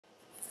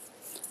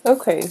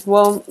Okay,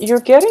 well, you're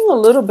getting a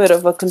little bit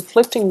of a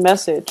conflicting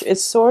message.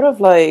 It's sort of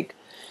like,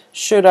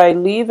 should I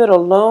leave it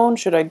alone?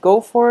 Should I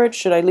go for it?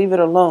 Should I leave it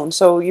alone?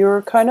 So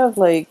you're kind of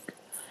like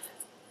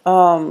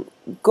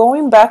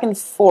going back and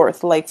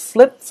forth, like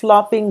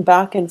flip-flopping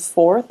back and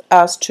forth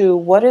as to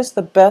what is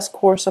the best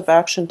course of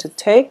action to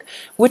take,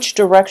 which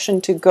direction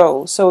to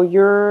go. So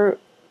you're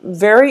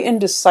very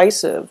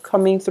indecisive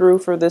coming through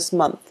for this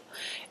month.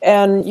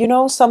 And you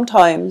know,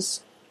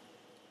 sometimes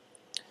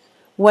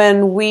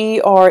when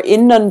we are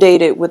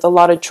inundated with a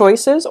lot of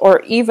choices,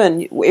 or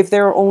even if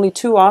there are only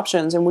two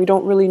options and we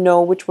don't really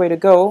know which way to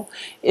go,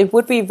 it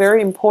would be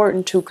very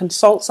important to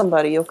consult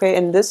somebody, okay?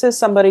 And this is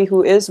somebody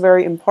who is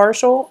very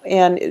impartial,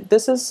 and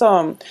this is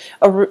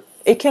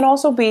it can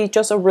also be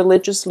just a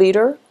religious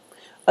leader,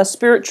 a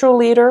spiritual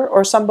leader,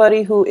 or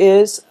somebody who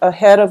is a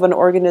head of an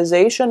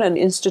organization, an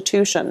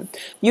institution.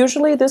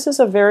 Usually this is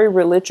a very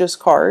religious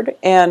card,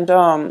 and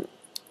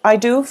I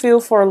do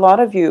feel for a lot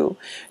of you,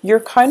 you're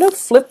kind of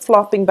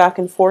flip-flopping back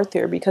and forth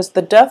here, because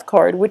the Death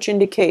card, which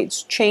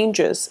indicates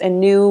changes and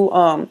new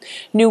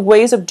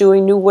ways of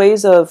doing, new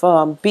ways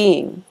of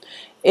being,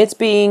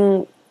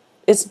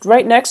 it's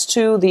right next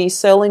to the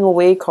sailing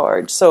away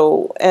card.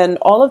 So, and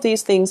all of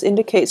these things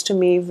indicates to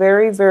me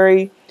very,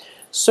 very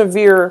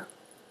severe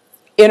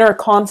inner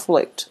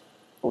conflict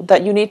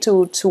that you need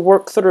to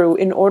work through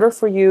in order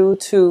for you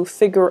to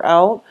figure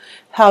out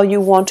how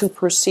you want to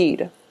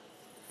proceed.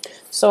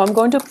 So I'm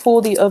going to pull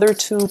the other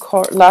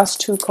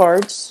last two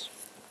cards.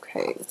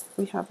 Okay,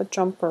 we have a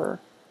jumper.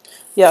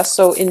 Yeah,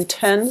 so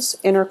intense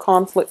inner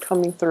conflict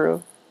coming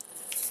through.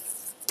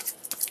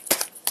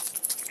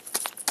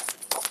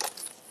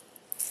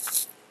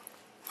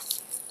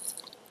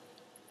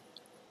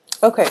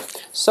 Okay,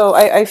 so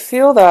I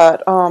feel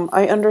that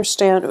I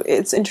understand.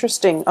 It's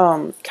interesting.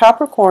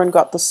 Capricorn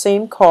got the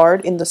same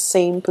card in the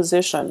same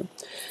position.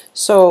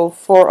 So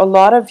for a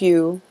lot of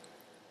you,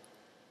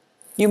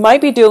 you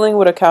might be dealing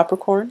with a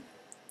Capricorn,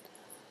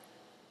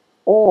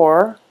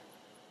 or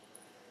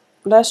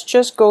let's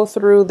just go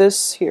through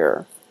this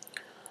here.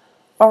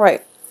 All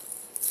right.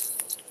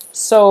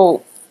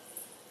 So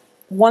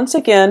once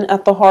again,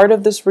 at the heart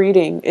of this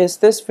reading is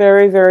this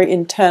very, very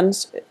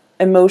intense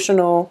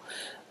emotional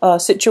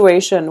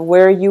situation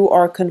where you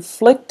are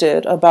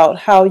conflicted about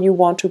how you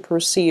want to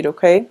proceed,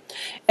 okay?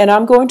 And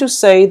I'm going to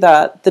say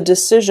that the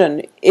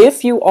decision,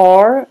 if you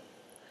are,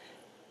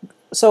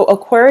 so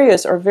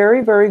Aquarius are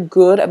very, very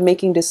good at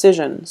making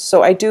decisions.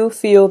 So I do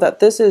feel that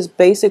this is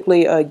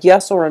basically a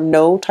yes or a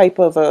no type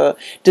of a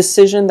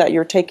decision that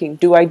you're taking.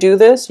 Do I do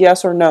this?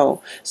 Yes or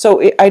no?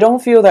 So I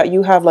don't feel that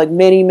you have like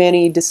many,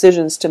 many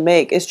decisions to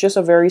make. It's just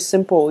a very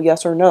simple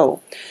yes or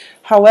no.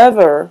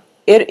 However,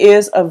 it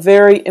is a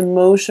very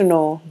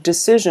emotional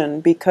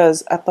decision,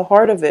 because at the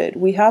heart of it,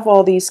 we have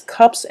all these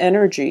cups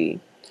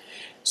energy.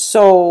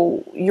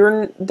 So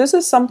this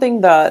is something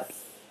that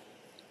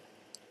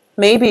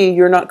maybe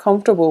you're not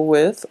comfortable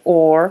with,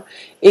 or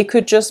it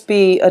could just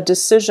be a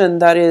decision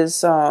that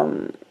is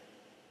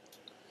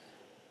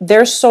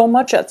there's so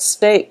much at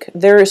stake.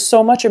 There is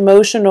so much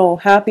emotional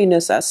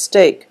happiness at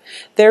stake.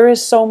 There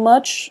is so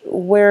much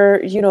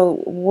where, you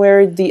know,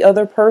 where the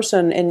other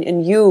person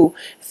and you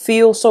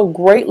feel so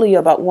greatly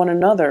about one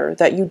another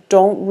that you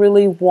don't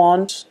really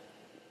want,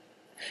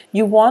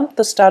 you want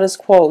the status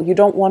quo. You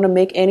don't want to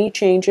make any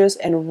changes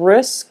and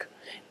risk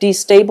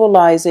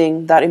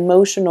destabilizing that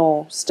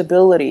emotional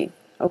stability.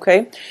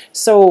 Okay,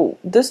 so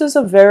this is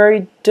a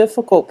very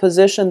difficult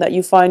position that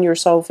you find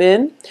yourself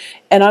in,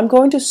 and I'm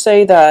going to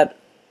say that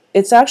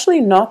it's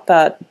actually not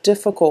that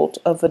difficult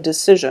of a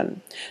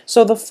decision.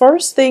 So the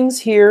first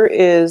things here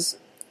is,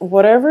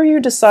 whatever you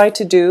decide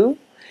to do,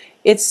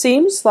 it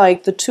seems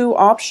like the two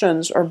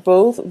options are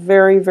both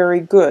very, very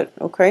good.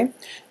 Okay,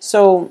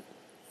 so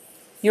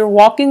you're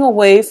walking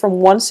away from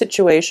one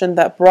situation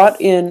that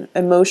brought in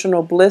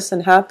emotional bliss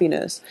and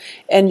happiness,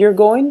 and you're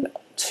going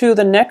to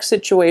the next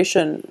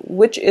situation,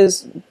 which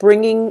is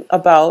bringing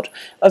about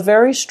a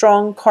very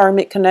strong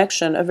karmic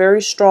connection, a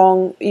very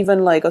strong,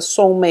 even like a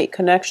soulmate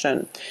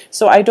connection.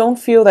 So I don't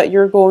feel that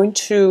you're going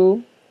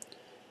to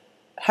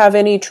have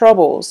any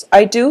troubles.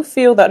 I do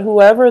feel that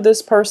whoever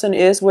this person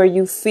is, where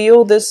you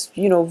feel this,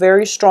 you know,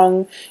 very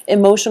strong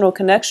emotional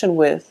connection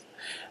with,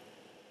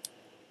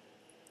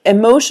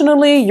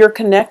 emotionally you're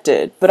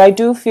connected, but I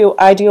do feel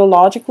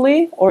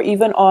ideologically, or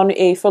even on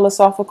a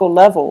philosophical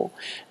level,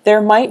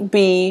 there might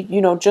be, you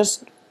know,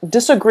 just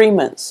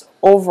disagreements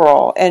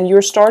overall, and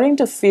you're starting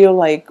to feel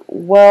like,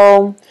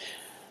 well,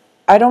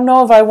 I don't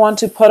know if I want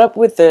to put up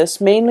with this,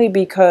 mainly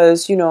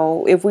because, you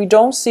know, if we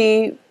don't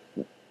see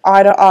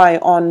eye to eye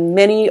on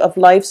many of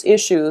life's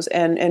issues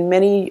and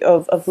many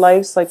of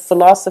life's like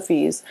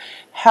philosophies,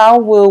 how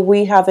will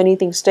we have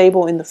anything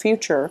stable in the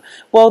future?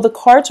 Well, the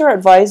cards are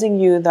advising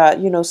you that,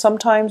 you know,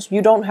 sometimes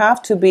you don't have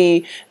to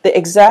be the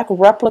exact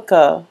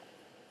replica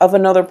of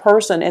another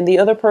person, and the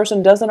other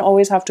person doesn't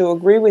always have to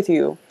agree with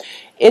you.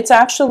 It's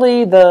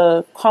actually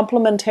the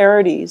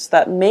complementarities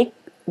that make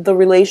the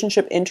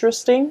relationship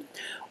interesting,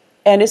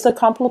 and it's the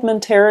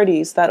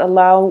complementarities that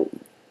allow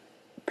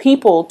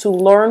people to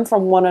learn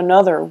from one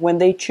another when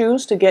they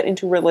choose to get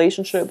into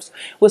relationships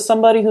with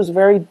somebody who's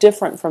very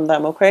different from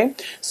them, okay?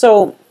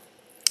 So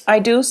I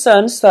do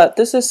sense that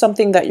this is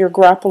something that you're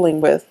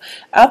grappling with.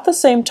 At the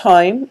same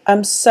time,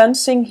 I'm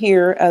sensing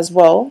here as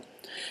well,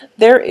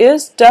 there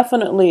is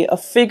definitely a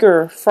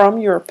figure from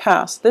your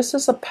past. This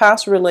is a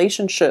past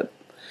relationship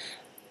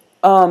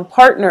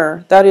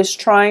partner that is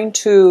trying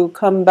to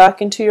come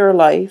back into your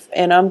life.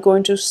 And I'm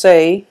going to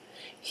say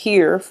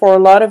here, for a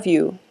lot of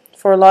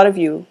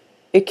you,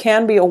 it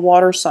can be a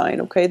water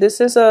sign, okay? This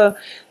is a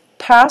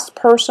past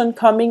person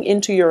coming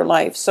into your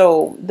life.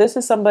 So this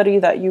is somebody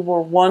that you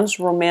were once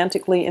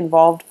romantically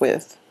involved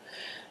with.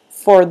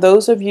 For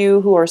those of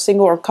you who are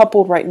single or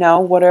coupled right now,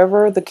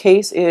 whatever the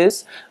case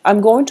is, I'm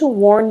going to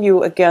warn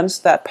you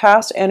against that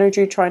past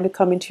energy trying to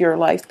come into your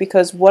life,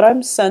 because what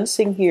I'm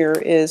sensing here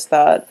is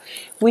that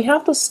we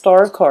have the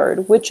Star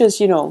card, which is,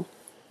 you know,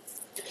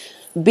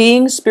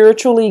 being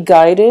spiritually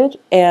guided,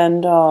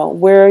 and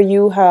where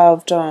you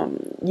have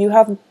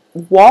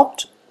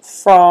walked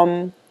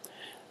from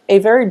a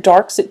very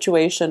dark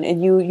situation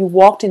and you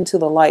walked into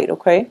the light,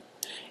 okay?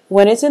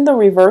 When it's in the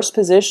reverse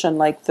position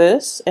like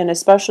this, and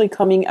especially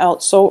coming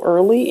out so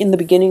early in the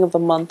beginning of the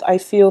month, I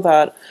feel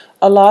that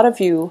a lot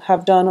of you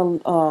have done,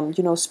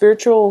 you know,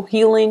 spiritual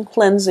healing,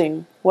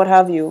 cleansing, what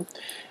have you,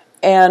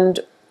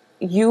 and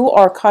you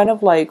are kind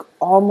of like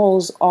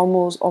almost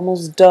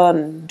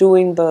done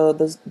doing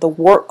the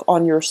work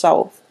on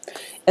yourself.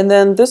 And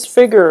then this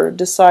figure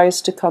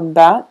decides to come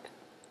back,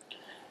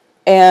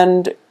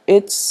 and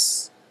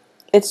it's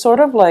sort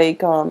of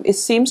like, it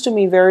seems to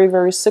me very,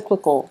 very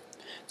cyclical.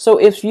 So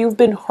if you've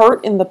been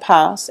hurt in the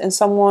past and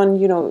someone,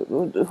 you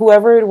know,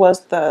 whoever it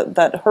was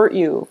that hurt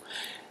you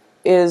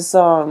is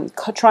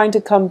trying to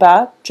come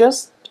back,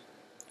 just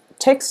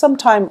take some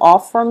time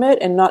off from it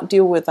and not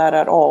deal with that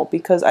at all.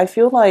 Because I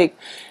feel like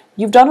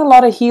you've done a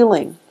lot of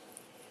healing.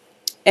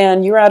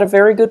 And you're at a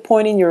very good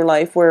point in your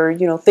life where,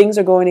 you know, things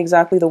are going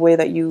exactly the way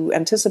that you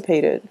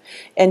anticipated.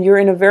 And you're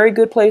in a very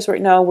good place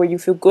right now where you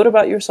feel good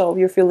about yourself.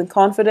 You're feeling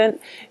confident.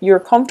 You're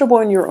comfortable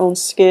in your own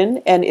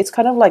skin. And it's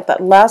kind of like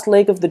that last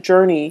leg of the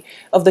journey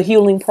of the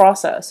healing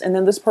process. And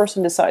then this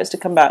person decides to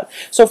come back.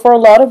 So for a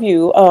lot of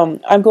you,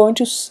 I'm going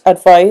to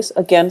advise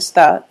against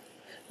that.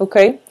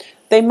 Okay?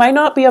 They might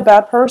not be a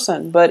bad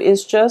person, but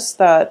it's just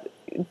that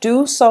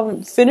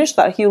finish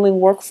that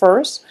healing work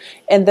first,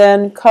 and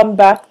then come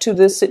back to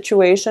this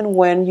situation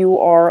when you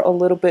are a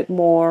little bit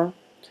more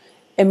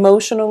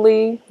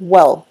emotionally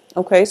well.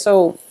 Okay,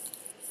 so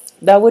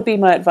that would be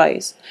my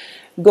advice.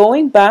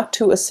 Going back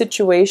to a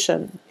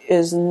situation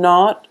is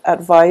not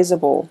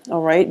advisable.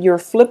 All right, you're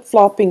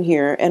flip-flopping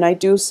here, and I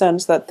do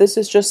sense that this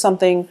is just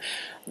something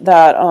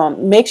that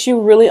makes you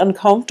really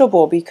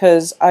uncomfortable,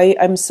 because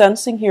I'm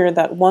sensing here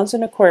that once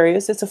an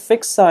Aquarius, it's a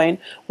fixed sign,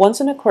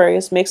 once an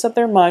Aquarius makes up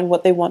their mind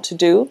what they want to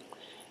do,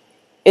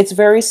 it's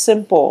very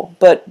simple,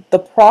 but the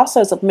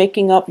process of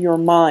making up your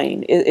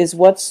mind is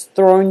what's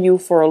throwing you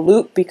for a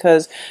loop,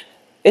 because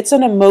it's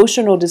an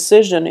emotional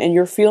decision and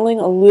you're feeling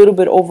a little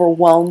bit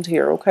overwhelmed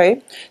here,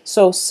 okay?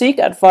 So seek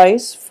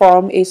advice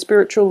from a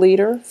spiritual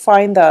leader.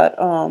 Find that,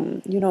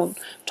 you know,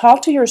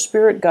 talk to your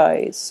spirit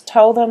guides.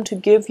 Tell them to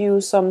give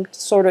you some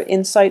sort of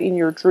insight in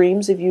your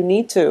dreams if you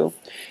need to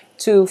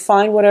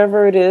find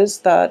whatever it is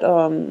that,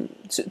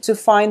 to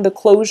find the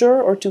closure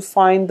or to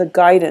find the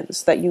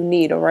guidance that you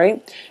need, all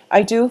right?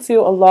 I do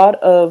feel a lot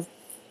of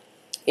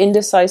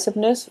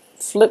indecisiveness,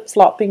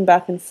 flip-flopping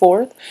back and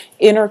forth,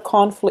 inner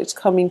conflicts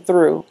coming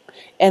through.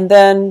 And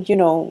then, you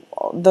know,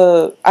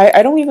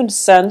 I don't even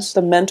sense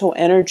the mental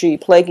energy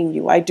plaguing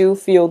you. I do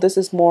feel this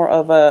is more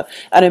of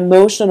an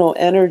emotional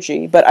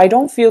energy, but I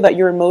don't feel that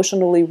you're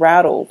emotionally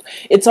rattled.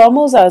 It's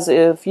almost as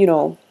if, you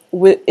know,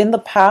 in the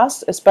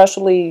past,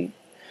 especially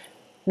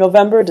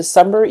November,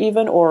 December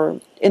even, or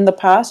in the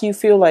past, you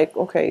feel like,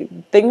 okay,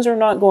 things are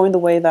not going the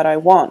way that I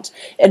want.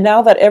 And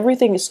now that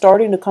everything is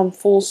starting to come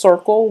full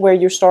circle, where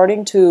you're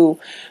starting to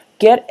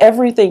get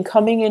everything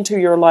coming into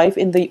your life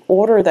in the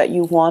order that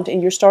you want,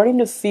 and you're starting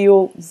to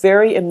feel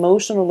very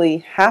emotionally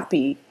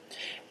happy,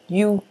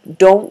 you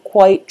don't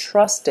quite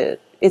trust it.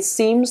 It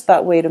seems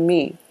that way to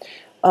me.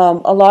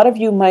 A lot of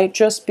you might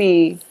just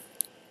be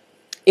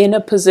in a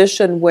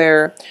position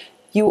where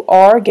you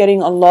are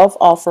getting a love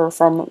offer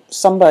from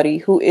somebody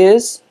who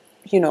is,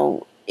 you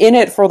know, in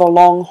it for the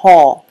long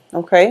haul,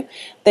 okay?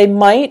 They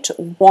might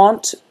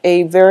want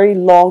a very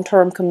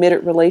long-term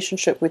committed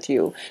relationship with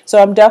you.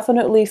 So I'm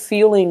definitely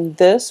feeling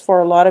this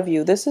for a lot of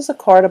you. This is a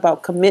card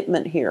about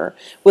commitment here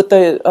with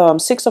the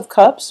Six of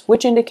Cups,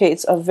 which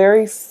indicates a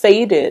very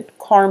faded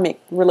karmic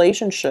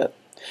relationship.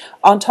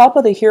 On top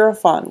of the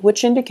Hierophant,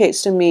 which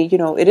indicates to me, you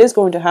know, it is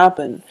going to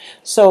happen.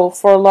 So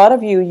for a lot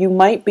of you, you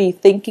might be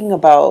thinking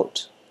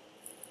about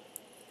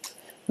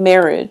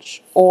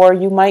marriage, or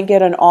you might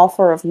get an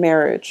offer of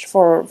marriage.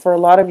 For a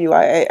lot of you,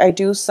 I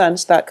do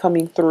sense that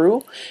coming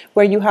through,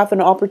 where you have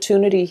an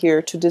opportunity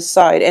here to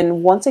decide.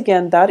 And once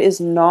again, that is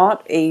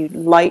not a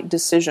light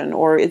decision,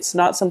 or it's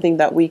not something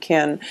that we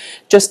can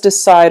just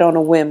decide on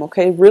a whim.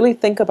 Okay, really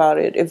think about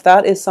it. If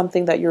that is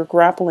something that you're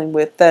grappling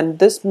with, then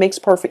this makes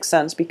perfect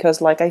sense,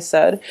 because like I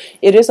said,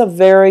 it is a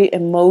very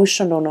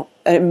emotional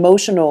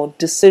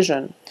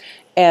decision.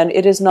 And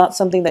it is not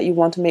something that you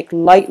want to make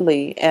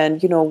lightly.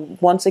 And,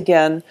 once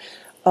again,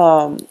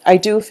 I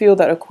do feel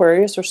that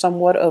Aquarius are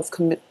somewhat of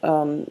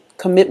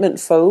commitment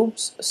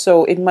phobes.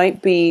 So it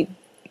might be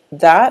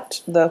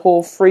that, the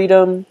whole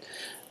freedom,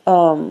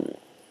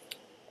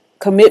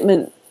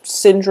 commitment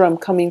syndrome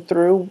coming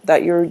through,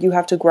 that you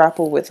have to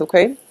grapple with,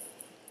 okay?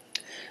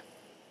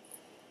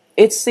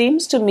 It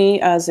seems to me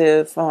as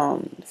if,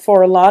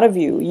 for a lot of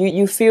you,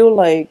 you feel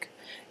like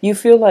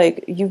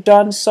you've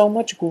done so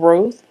much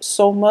growth,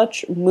 so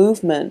much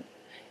movement,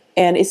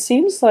 and it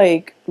seems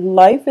like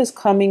life is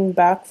coming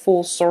back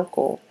full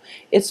circle.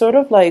 It's sort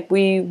of like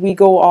we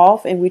go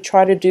off and we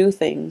try to do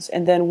things,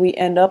 and then we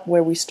end up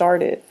where we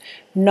started.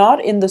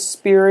 Not in the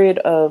spirit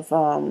of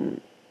all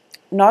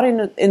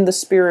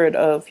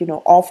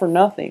for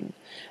nothing,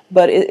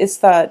 but it's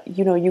that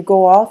you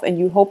go off and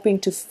you're hoping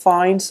to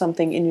find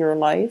something in your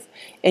life,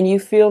 and you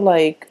feel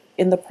like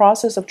in the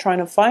process of trying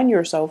to find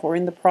yourself, or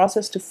in the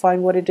process to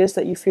find what it is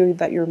that you feel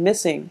that you're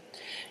missing,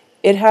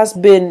 it has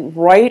been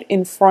right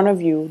in front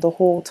of you the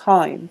whole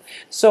time.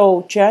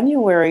 So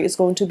January is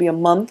going to be a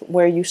month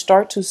where you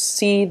start to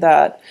see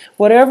that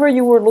whatever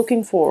you were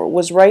looking for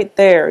was right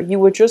there. You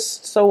were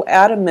just so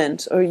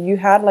adamant, or you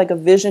had like a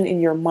vision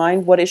in your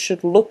mind what it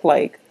should look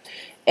like,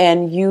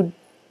 and you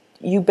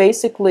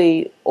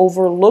basically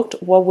overlooked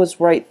what was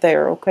right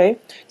there, okay?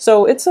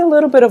 So it's a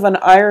little bit of an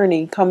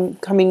irony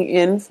coming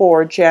in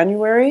for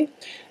January,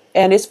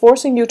 and it's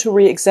forcing you to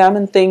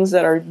re-examine things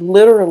that are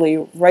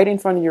literally right in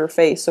front of your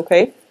face,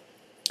 okay?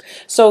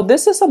 So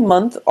this is a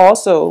month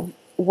also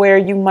where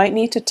you might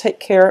need to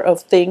take care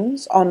of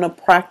things on a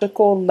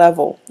practical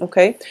level,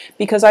 okay?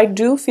 Because I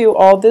do feel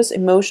all this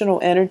emotional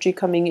energy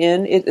coming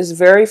in, it is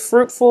very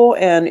fruitful,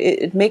 and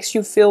it makes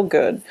you feel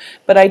good.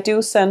 But I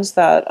do sense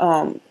that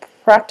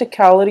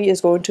practicality is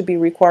going to be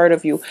required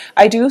of you.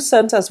 I do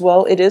sense as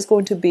well it is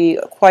going to be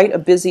quite a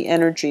busy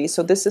energy.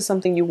 So this is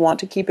something you want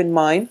to keep in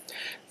mind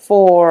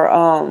for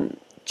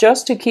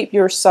just to keep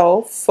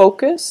yourself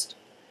focused,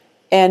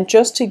 and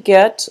just to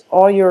get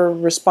all your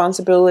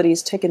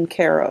responsibilities taken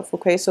care of,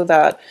 okay? So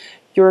that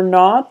you're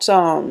not...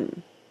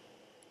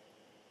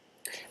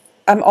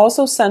 I'm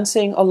also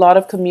sensing a lot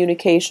of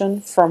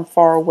communication from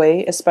far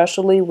away,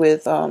 especially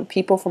with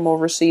people from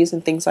overseas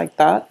and things like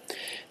that.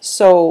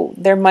 So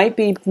there might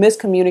be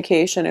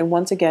miscommunication. And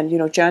once again,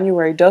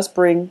 January does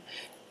bring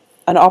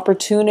an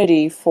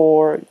opportunity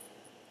for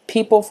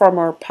people from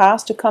our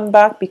past to come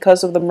back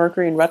because of the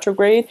Mercury in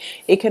retrograde.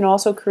 It can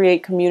also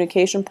create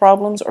communication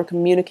problems or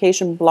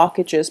communication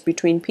blockages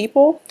between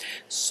people.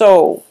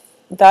 So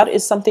that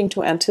is something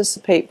to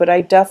anticipate, but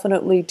I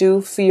definitely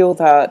do feel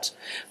that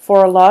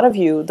for a lot of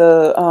you,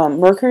 the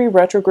Mercury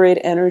retrograde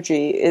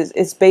energy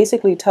is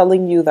basically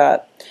telling you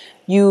that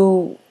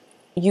you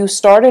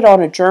started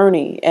on a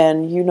journey,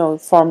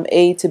 and from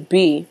A to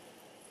B,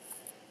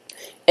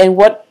 and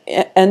what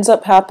ends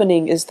up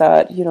happening is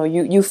that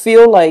you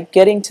feel like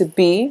getting to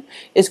B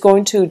is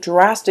going to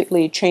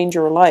drastically change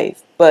your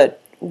life,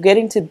 but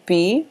getting to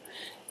B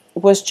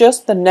was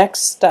just the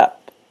next step.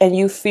 And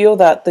you feel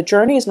that the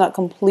journey is not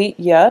complete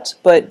yet,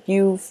 but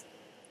you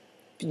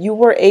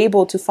were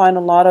able to find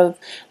a lot of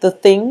the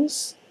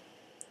things.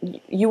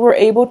 You were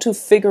able to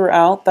figure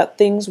out that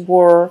things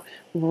were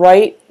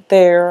right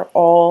there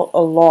all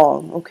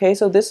along. Okay,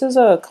 so this is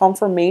a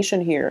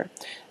confirmation here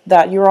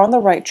that you're on the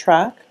right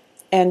track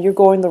and you're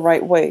going the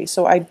right way.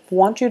 So I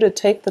want you to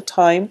take the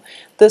time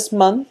this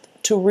month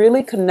to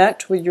really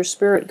connect with your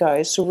spirit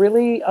guides, to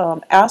really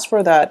ask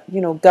for that,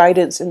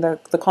 guidance in the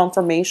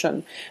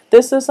confirmation.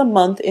 This is a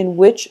month in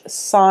which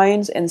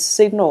signs and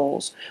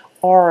signals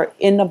are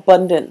in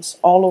abundance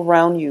all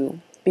around you,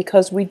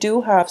 because we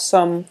do have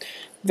some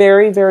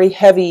very, very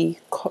heavy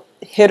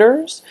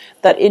hitters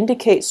that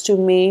indicates to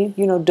me,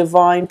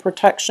 divine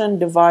protection,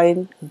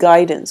 divine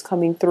guidance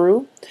coming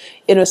through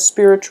in a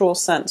spiritual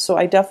sense. So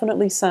I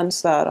definitely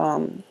sense that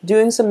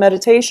doing some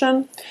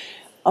meditation,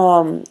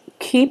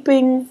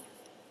 keeping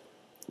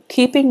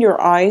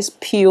your eyes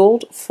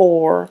peeled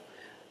for,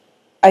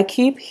 I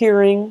keep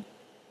hearing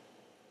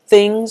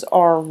things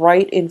are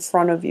right in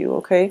front of you,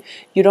 okay?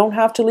 You don't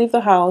have to leave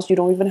the house. You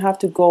don't even have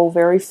to go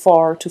very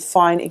far to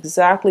find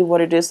exactly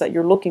what it is that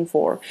you're looking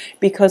for,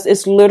 because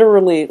it's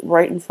literally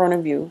right in front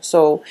of you.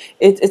 So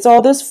it's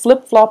all this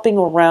flip-flopping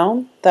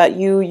around that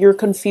you're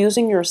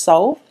confusing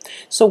yourself.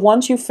 So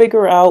once you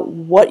figure out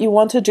what you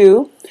want to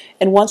do,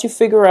 and once you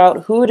figure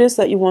out who it is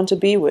that you want to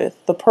be with,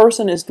 the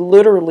person is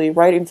literally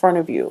right in front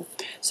of you.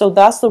 So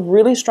that's the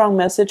really strong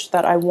message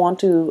that I want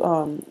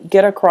to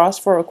get across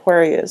for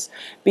Aquarius,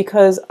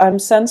 because I'm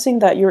sensing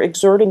that you're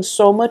exerting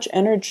so much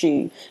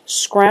energy,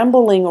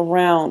 scrambling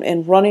around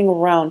and running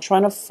around,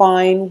 trying to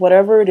find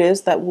whatever it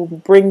is that will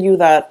bring you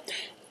that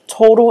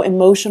total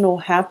emotional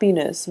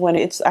happiness when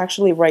it's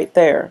actually right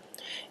there.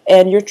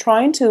 And you're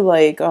trying to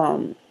like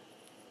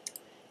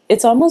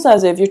it's almost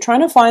as if you're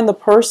trying to find the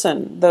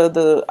person,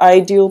 the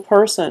ideal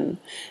person,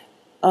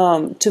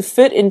 to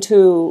fit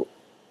into.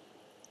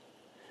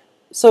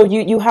 So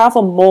you have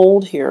a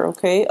mold here,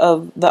 okay,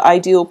 of the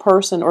ideal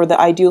person or the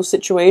ideal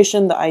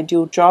situation, the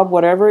ideal job,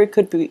 whatever it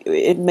could be,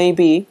 it may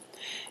be.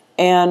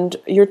 And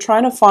you're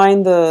trying to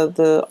find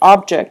the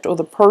object or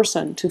the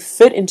person to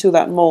fit into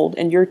that mold,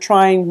 and you're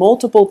trying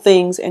multiple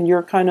things, and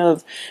you're kind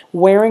of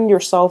wearing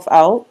yourself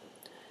out.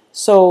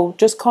 So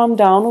just calm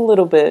down a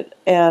little bit,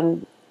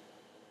 and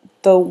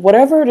the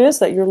whatever it is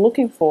that you're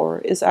looking for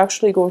is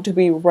actually going to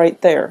be right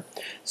there.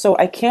 So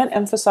I can't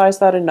emphasize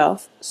that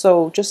enough.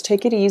 So just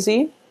take it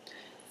easy.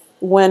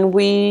 When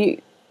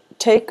we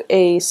take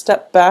a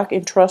step back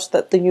and trust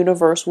that the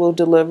universe will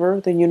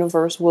deliver, the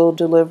universe will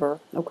deliver.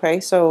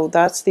 Okay, so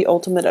that's the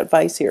ultimate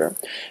advice here.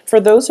 For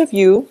those of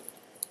you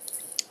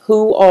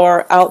who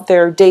are out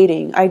there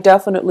dating, I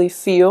definitely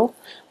feel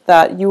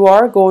that you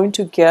are going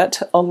to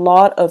get a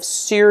lot of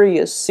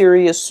serious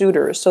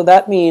suitors. So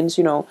that means,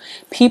 you know,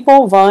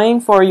 people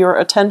vying for your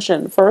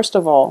attention, first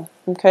of all.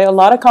 Okay, a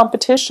lot of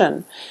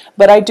competition.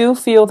 But I do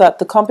feel that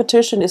the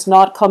competition is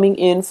not coming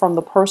in from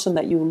the person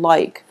that you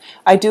like.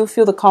 I do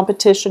feel the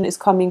competition is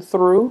coming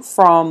through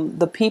from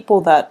the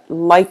people that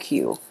like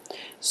you.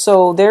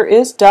 So there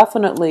is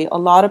definitely a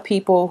lot of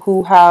people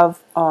who have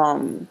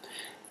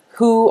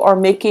who are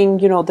making,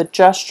 you know, the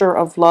gesture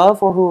of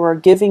love, or who are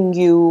giving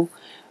you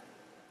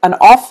an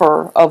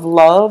offer of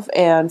love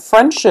and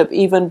friendship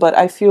even, but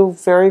I feel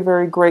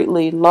very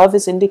greatly love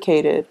is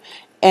indicated,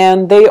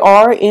 and they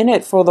are in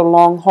it for the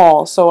long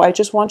haul. So I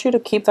just want you to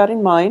keep that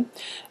in mind.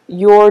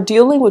 You're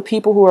dealing with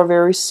people who are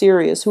very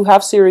serious, who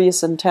have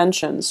serious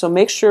intentions. So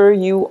make sure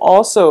you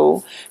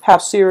also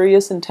have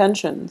serious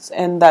intentions,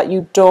 and that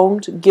you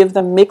don't give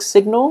them mixed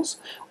signals,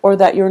 or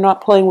that you're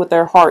not playing with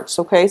their hearts.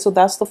 Okay, so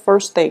that's the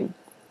first thing.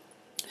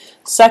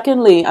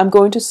 Secondly, I'm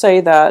going to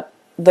say that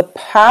the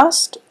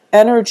past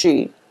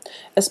energy,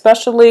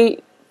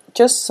 especially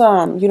just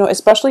you know,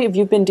 especially if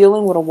you've been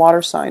dealing with a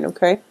water sign,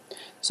 okay?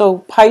 So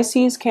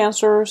Pisces,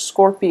 Cancer,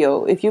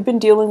 Scorpio, if you've been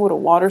dealing with a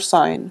water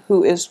sign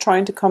who is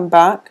trying to come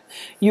back,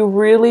 you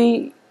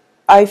really,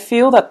 I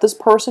feel that this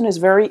person is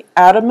very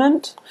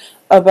adamant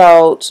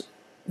about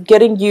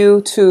getting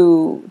you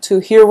to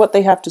hear what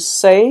they have to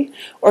say,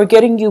 or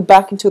getting you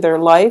back into their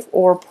life,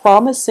 or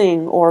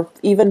promising, or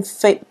even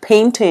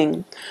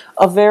painting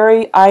a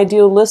very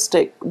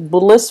idealistic,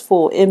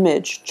 blissful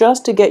image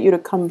just to get you to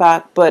come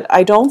back. But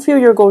I don't feel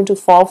you're going to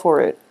fall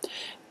for it.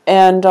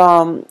 And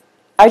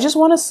I just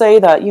want to say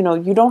that, you know,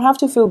 you don't have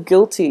to feel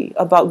guilty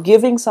about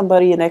giving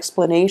somebody an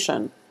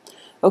explanation.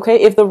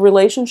 Okay, if the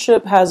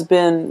relationship has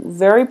been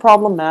very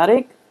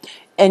problematic,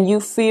 and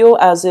you feel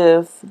as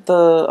if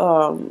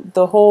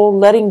the whole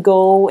letting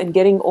go and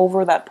getting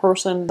over that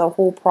person, the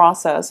whole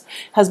process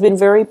has been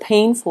very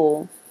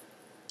painful,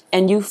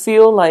 and you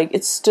feel like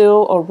it's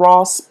still a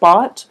raw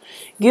spot,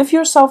 give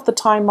yourself the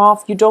time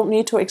off. You don't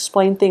need to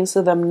explain things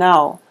to them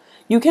now.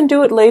 You can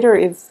do it later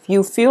if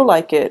you feel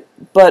like it.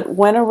 But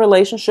when a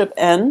relationship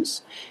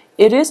ends,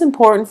 it is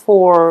important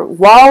for,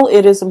 while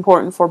it is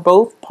important for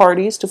both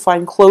parties to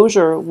find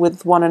closure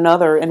with one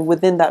another and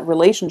within that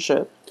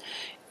relationship,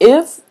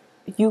 if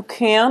you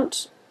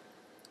can't,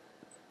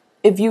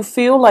 if you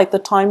feel like the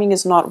timing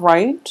is not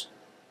right,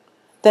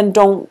 then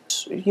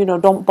don't, you know,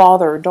 don't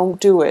bother, don't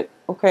do it,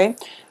 okay?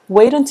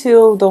 Wait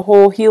until the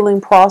whole healing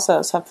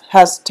process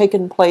has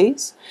taken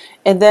place,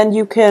 and then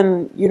you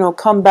can, you know,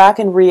 come back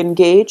and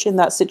re-engage in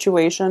that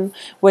situation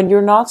when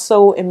you're not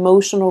so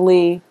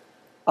emotionally,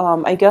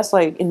 I guess,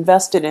 like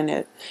invested in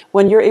it.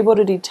 When you're able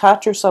to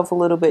detach yourself a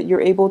little bit,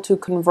 you're able to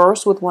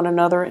converse with one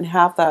another and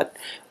have that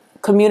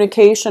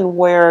communication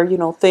where, you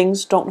know,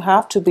 things don't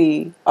have to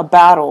be a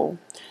battle.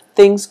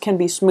 Things can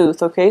be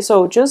smooth, okay?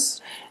 So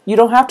just, you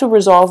don't have to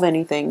resolve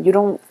anything. You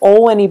don't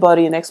owe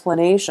anybody an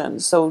explanation.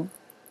 So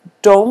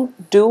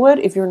don't do it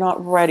if you're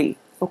not ready,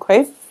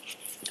 okay?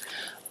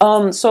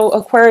 So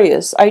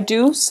Aquarius, I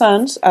do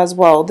sense as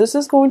well, this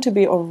is going to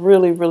be a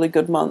really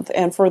good month.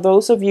 And for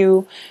those of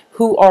you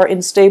who are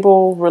in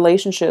stable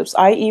relationships,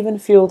 I even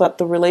feel that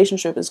the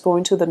relationship is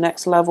going to the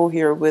next level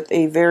here with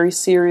a very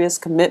serious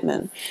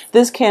commitment.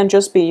 This can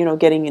just be, you know,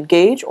 getting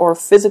engaged, or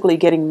physically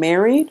getting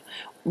married,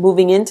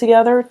 moving in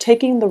together,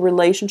 taking the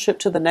relationship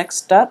to the next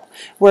step,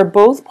 where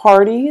both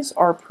parties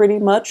are pretty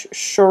much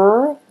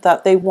sure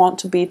that they want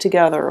to be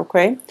together,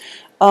 okay?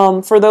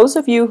 For those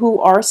of you who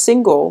are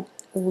single,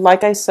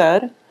 like I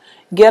said,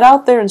 Get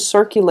out there and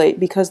circulate,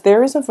 because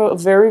there is a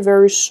very,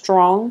 very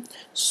strong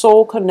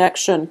soul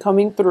connection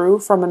coming through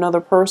from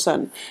another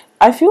person.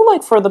 I feel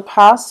like for the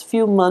past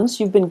few months,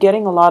 you've been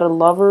getting a lot of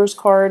lovers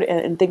card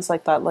and things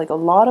like that, like a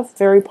lot of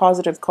very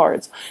positive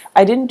cards.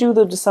 I didn't do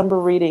the December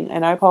reading,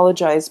 and I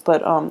apologize,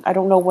 but I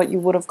don't know what you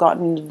would have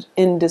gotten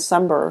in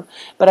December,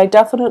 but I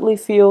definitely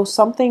feel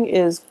something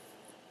is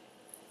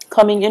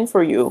coming in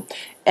for you.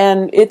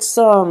 And it's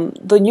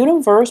the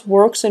universe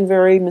works in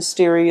very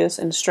mysterious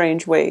and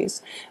strange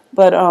ways,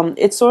 but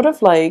it's sort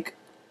of like,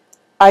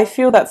 I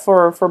feel that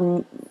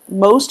for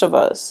most of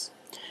us,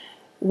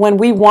 when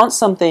we want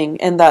something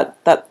and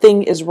that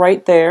thing is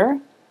right there,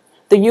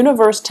 the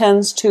universe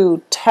tends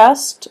to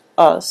test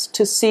us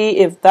to see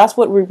if that's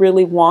what we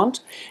really want,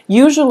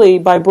 usually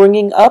by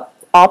bringing up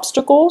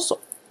obstacles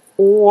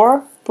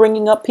or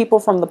bringing up people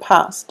from the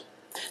past,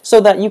 so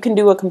that you can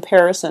do a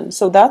comparison.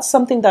 So that's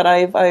something that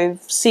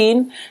I've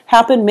seen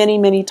happen many,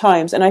 many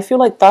times. And I feel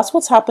like that's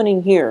what's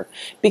happening here,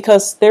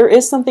 because there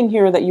is something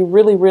here that you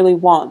really, really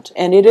want.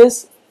 And it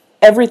is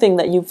everything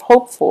that you've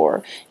hoped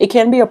for. It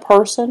can be a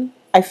person.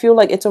 I feel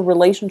like it's a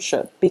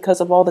relationship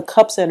because of all the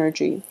cups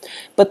energy.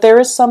 But there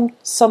is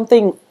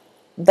something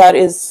that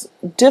is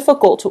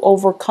difficult to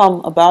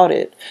overcome about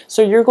it.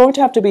 So you're going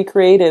to have to be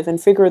creative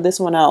and figure this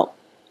one out.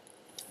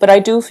 But I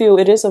do feel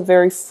it is a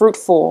very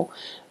fruitful,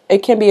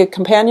 it can be a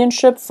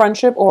companionship,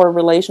 friendship, or a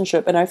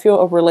relationship. And I feel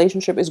a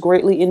relationship is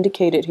greatly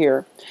indicated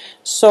here.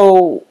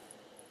 So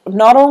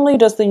not only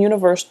does the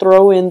universe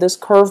throw in this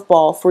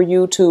curveball for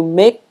you to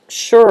make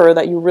sure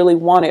that you really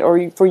want it,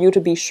 or for you to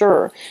be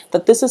sure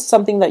that this is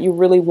something that you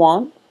really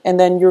want, and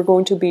then you're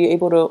going to be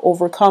able to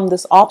overcome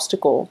this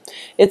obstacle.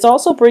 It's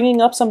also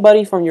bringing up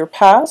somebody from your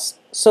past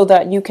so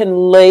that you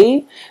can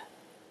lay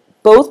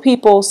both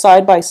people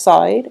side by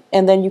side,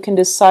 and then you can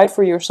decide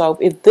for yourself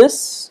if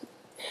this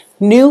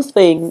new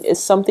thing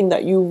is something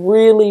that you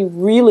really,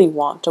 really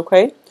want,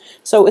 okay?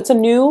 So it's a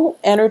new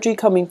energy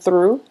coming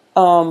through.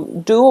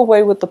 Do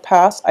away with the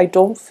past. I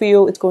don't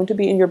feel it's going to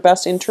be in your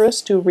best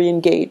interest to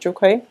re-engage,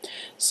 okay?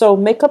 So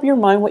make up your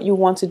mind what you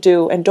want to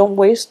do, and don't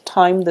waste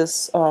time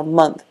this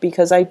month,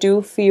 because I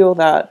do feel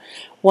that,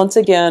 once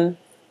again,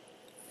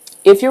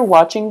 if you're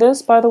watching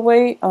this, by the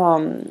way,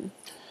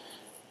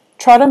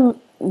 try to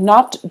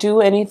not do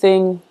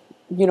anything,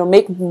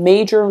 make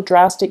major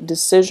drastic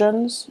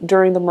decisions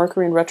during the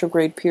Mercury in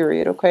retrograde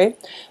period, okay?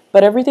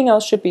 But everything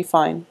else should be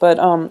fine. But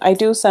I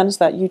do sense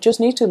that you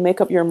just need to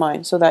make up your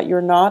mind so that you're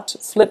not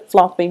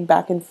flip-flopping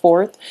back and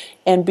forth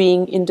and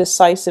being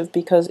indecisive,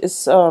 because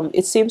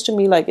it seems to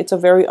me like it's a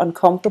very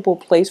uncomfortable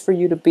place for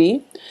you to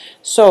be.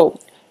 So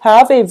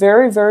have a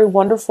very, very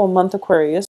wonderful month, Aquarius.